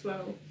salmon as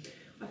well.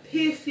 I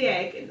pierced the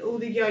egg, and all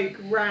the yolk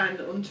ran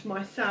onto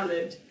my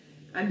salad,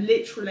 and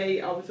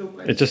literally I was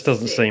almost It just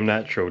doesn't sick. seem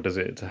natural, does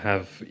it, to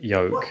have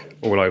yolk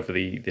all over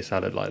the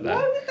salad like that?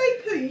 Why would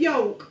they put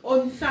yolk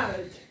on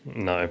salad?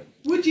 No.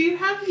 Would you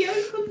have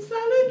yolk on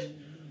salad?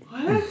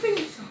 I don't think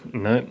so.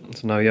 No,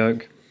 it's no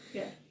yolk.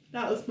 Yeah,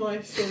 that was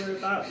my story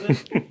about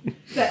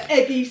the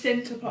eggy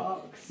Centre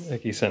Parks.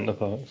 Eggy Centre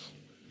Parks.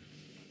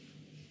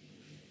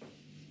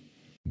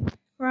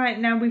 Right,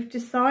 now we've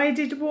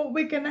decided what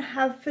we're going to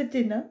have for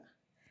dinner.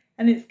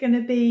 And it's going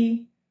to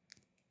be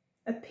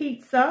a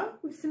pizza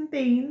with some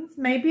beans,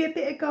 maybe a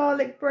bit of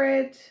garlic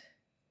bread.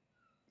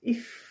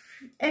 If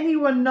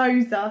anyone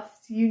knows us,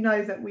 you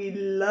know that we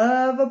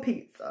love a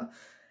pizza.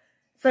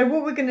 So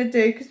what we're going to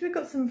do, because we've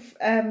got some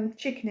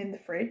chicken in the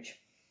fridge,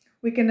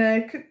 we're going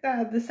to cook that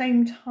at the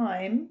same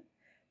time.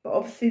 but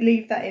obviously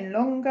leave that in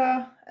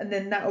longer, and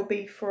then that will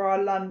be for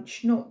our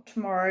lunch, not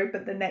tomorrow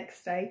but the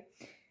next day,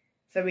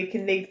 so we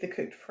can leave the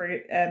cooked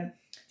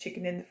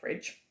chicken in the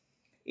fridge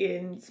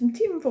in some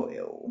tin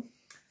foil.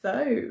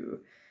 So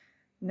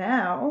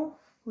now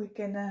we're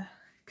gonna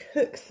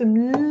cook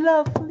some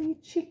lovely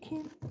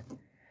chicken,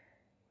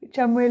 which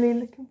I'm really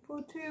looking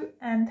forward to,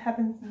 and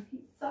having some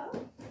pizza.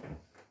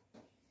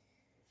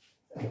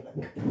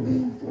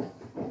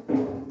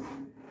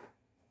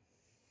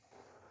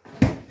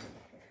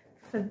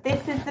 So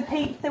this is the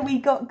pizza we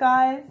got,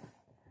 guys.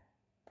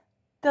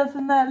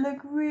 Doesn't that look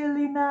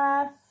really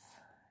nice?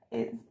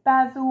 It's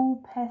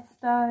basil,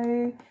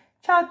 pesto,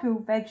 charcoal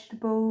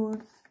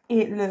vegetables.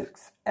 It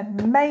looks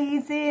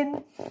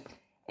amazing.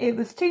 It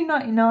was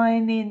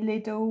 $2.99 in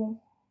Lidl.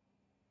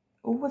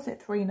 Or was it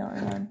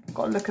 $3.99?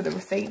 Got to look at the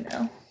receipt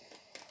now.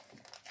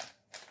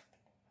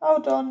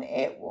 Hold on,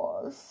 it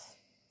was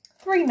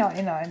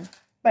 $3.99.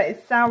 But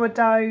it's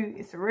sourdough.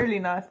 It's a really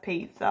nice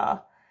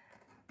pizza.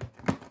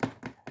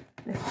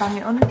 Let's bang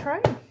it on a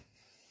tray.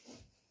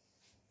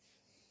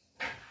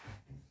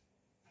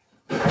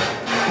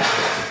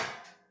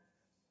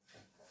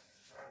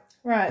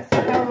 Right,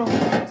 so how long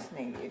does this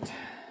need?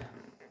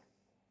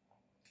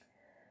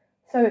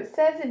 So it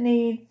says it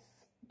needs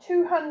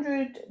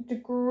 200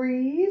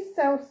 degrees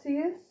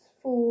Celsius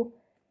for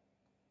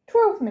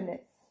 12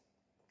 minutes.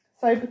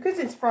 So because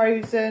it's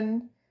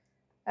frozen,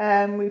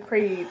 we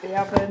preheat the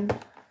oven.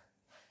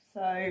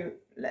 So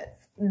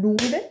let's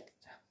load it.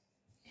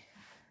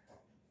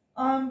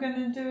 I'm going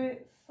to do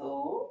it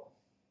for...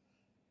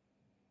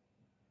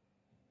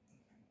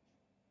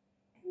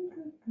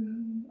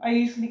 I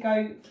usually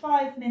go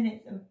 5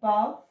 minutes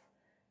above.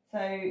 So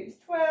it's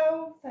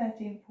 12,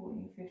 13,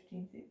 14,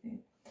 15, 16,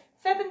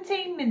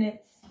 17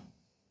 minutes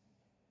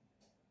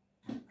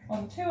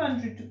on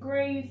 200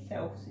 degrees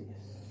Celsius.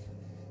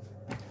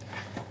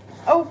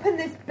 Open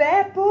this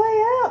bad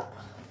boy up.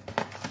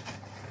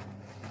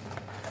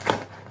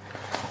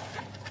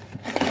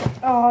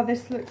 Oh,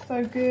 this looks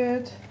so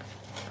good.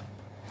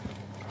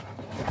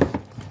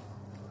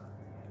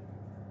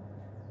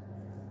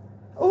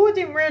 Oh, I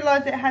didn't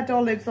realise it had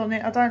olives on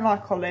it. I don't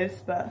like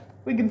olives, but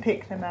we can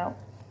pick them out.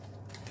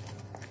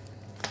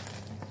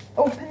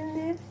 Open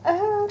this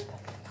up.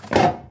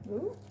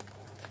 Ooh.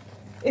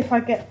 If I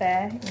get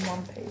there in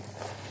one piece.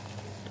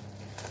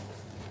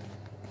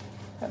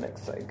 That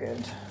looks so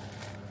good.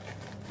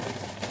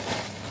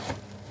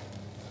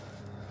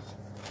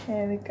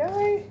 There we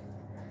go.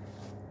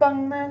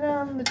 Bung that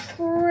on the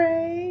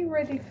tray,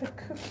 ready for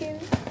cooking.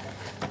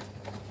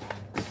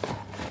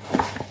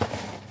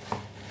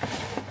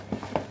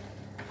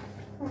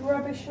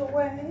 Rubbish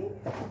away.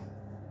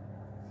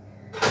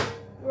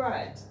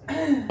 Right.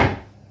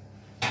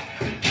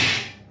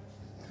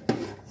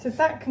 So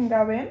that can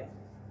go in.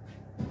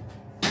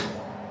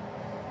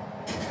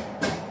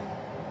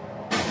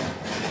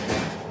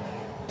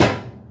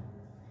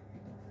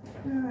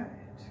 Right,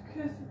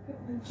 because I put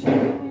the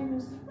chicken in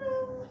as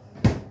well.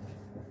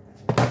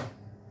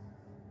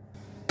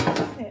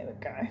 There we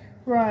go.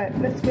 Right,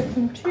 let's get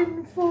some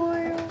tin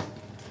foil.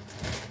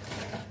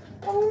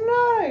 Oh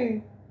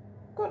no!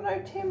 Got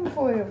no tin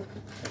foil.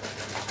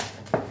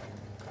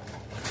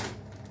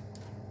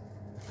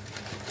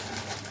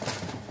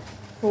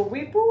 Thought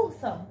we bought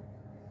some.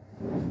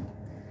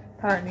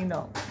 Apparently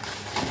not.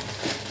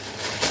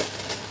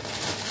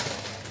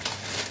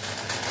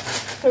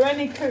 So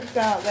any cooks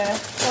out there,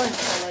 don't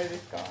follow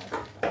this guy.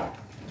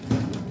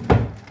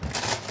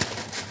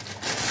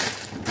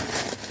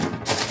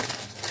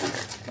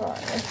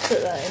 Right, let's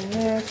put that in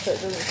there so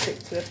it doesn't stick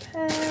to the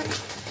pan.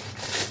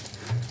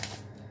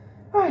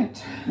 Right,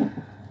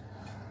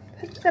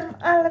 put some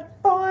olive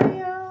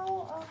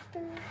oil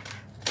after.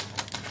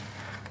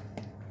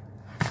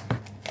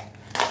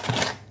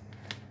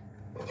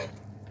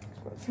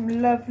 Got some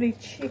lovely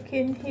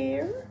chicken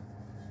here,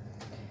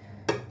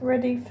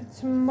 ready for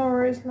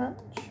tomorrow's lunch.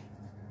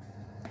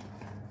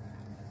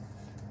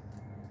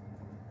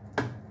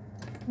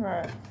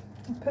 Right,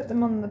 I'll put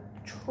them on the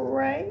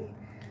tray.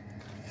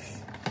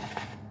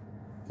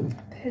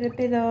 Put a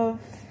bit of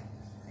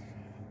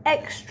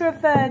extra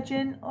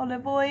virgin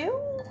olive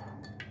oil.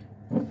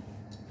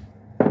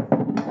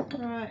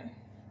 Right,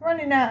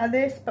 running out of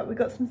this, but we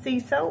got some sea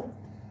salt.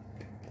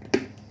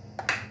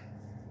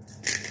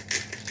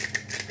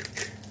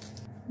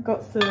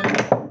 Got some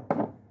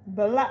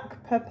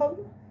black pepper.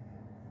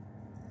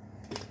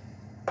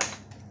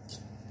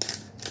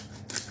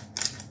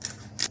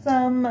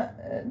 Some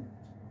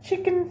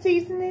chicken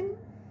seasoning.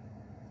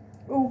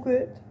 All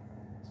good.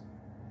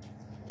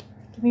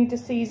 You need to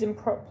season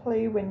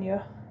properly when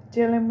you're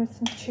dealing with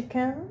some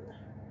chicken.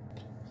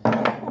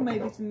 Or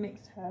maybe some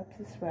mixed herbs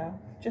as well,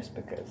 just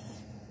because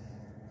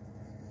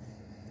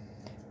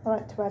I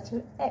like to add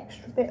an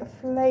extra bit of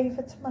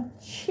flavour to my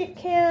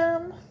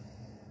chicken.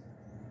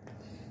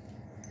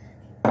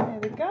 There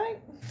we go.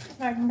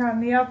 That can go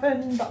in the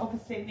oven, but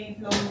obviously it needs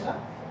longer.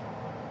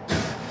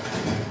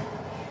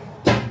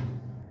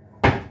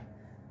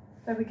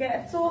 So we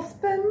get a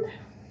saucepan,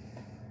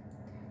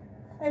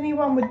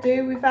 anyone would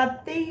do. We've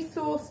had these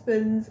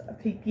saucepans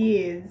for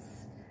years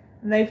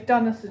and they've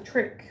done us a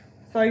trick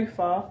so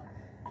far.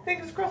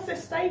 Fingers crossed they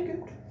stay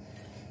good.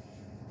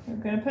 I'm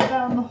going to put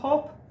that on the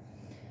hob.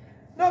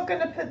 Not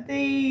going to put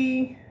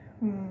the...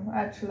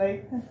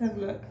 actually, let's have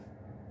a look.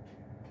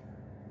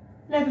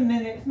 11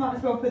 minutes, might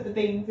as well put the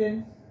beans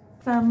in.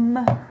 Some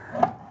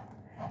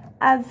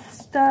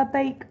Asda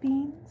baked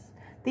beans.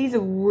 These are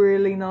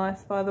really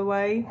nice, by the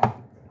way.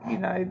 You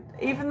know,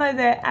 even though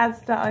they're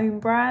Asda own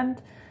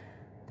brand,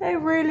 they're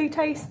really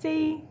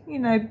tasty. You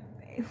know,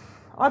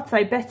 I'd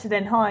say better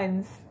than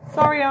Heinz.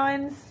 Sorry,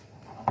 Heinz.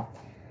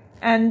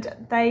 And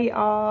they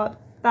are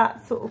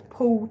that sort of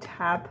pull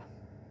tab,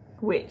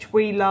 which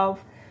we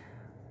love.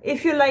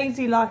 If you're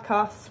lazy like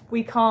us,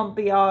 we can't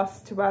be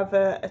asked to have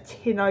a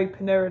tin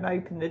opener and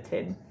open the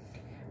tin.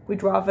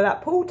 We'd rather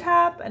that pull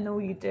tab, and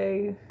all you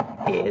do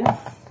is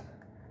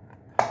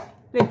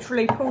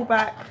literally pull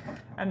back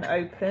and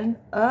open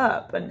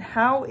up. And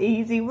how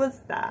easy was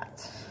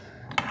that?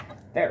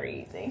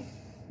 Very easy.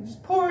 You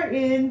just pour it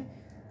in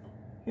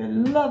your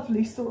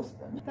lovely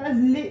saucepan. That is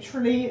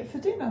literally it for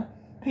dinner.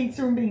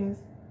 Pizza and beans.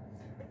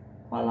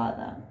 Quite like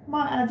that.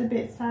 Might add a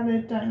bit of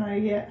salad, don't know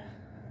yet.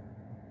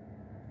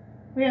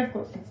 We have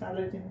got some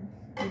salad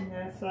in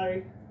there, so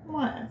I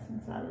might add some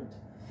salad.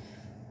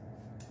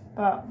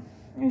 But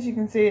as you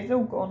can see, it's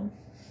all gone.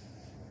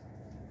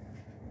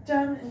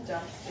 Done and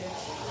dusted.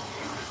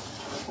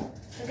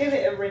 I'll give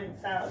it a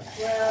rinse out as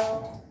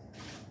well.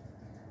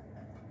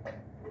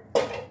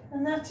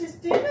 And that is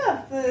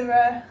dinner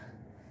for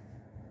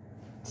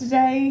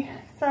today.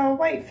 So I'll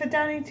wait for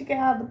Danny to get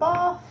out of the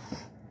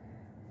bath.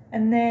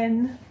 And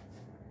then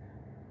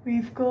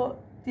we've got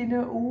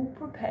dinner all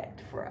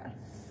prepared for us.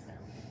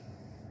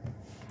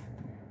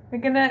 We're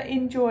gonna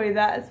enjoy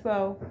that as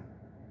well.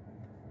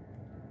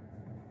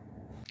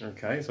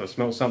 Okay, so I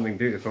smelled something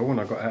beautiful when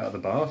I got out of the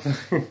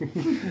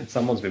bath.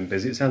 Someone's been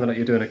busy. It sounded like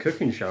you're doing a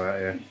cooking show out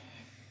here.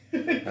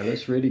 That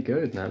looks really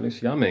good. That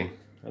looks yummy.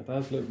 That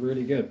does look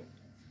really good.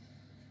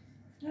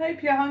 I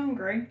hope you're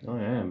hungry.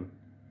 I am.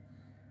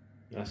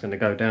 That's going to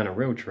go down a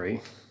real treat.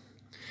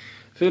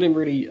 Feeling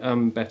really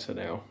better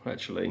now,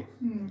 actually.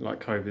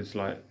 Like COVID's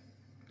like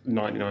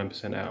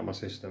 99% out of my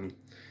system.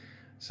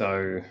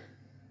 So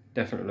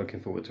definitely looking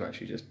forward to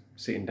actually just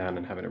sitting down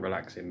and having a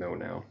relaxing meal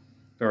now.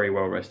 Very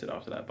well rested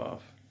after that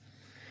bath.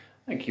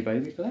 Thank you,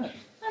 baby, for that.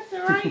 That's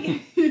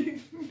alright.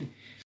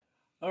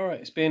 Alright,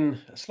 it's been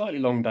a slightly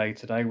long day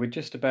today. We're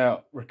just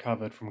about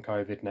recovered from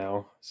COVID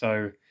now.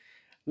 So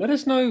let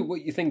us know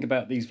what you think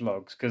about these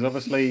vlogs, because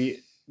obviously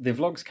the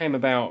vlogs came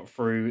about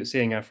through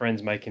seeing our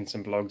friends making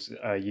some vlogs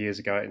years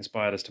ago. It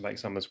inspired us to make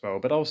some as well,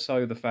 but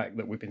also the fact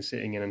that we've been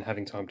sitting in and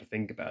having time to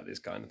think about this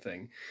kind of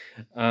thing.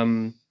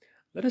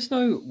 Let us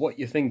know what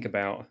you think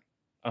about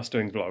us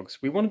doing vlogs.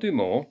 We want to do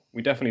more.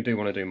 We definitely do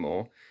want to do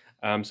more.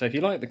 So if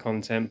you like the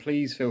content,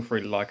 please feel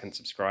free to like and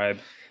subscribe.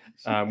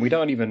 We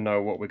don't even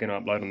know what we're going to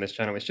upload on this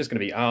channel. It's just going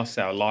to be us,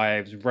 our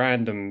lives,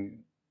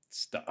 random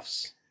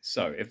stuffs.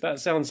 So if that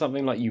sounds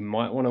something like you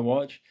might want to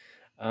watch,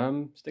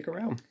 stick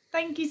around.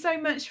 Thank you so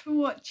much for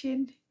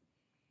watching.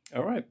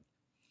 All right.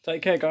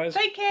 Take care, guys.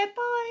 Take care.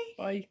 Bye.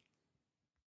 Bye.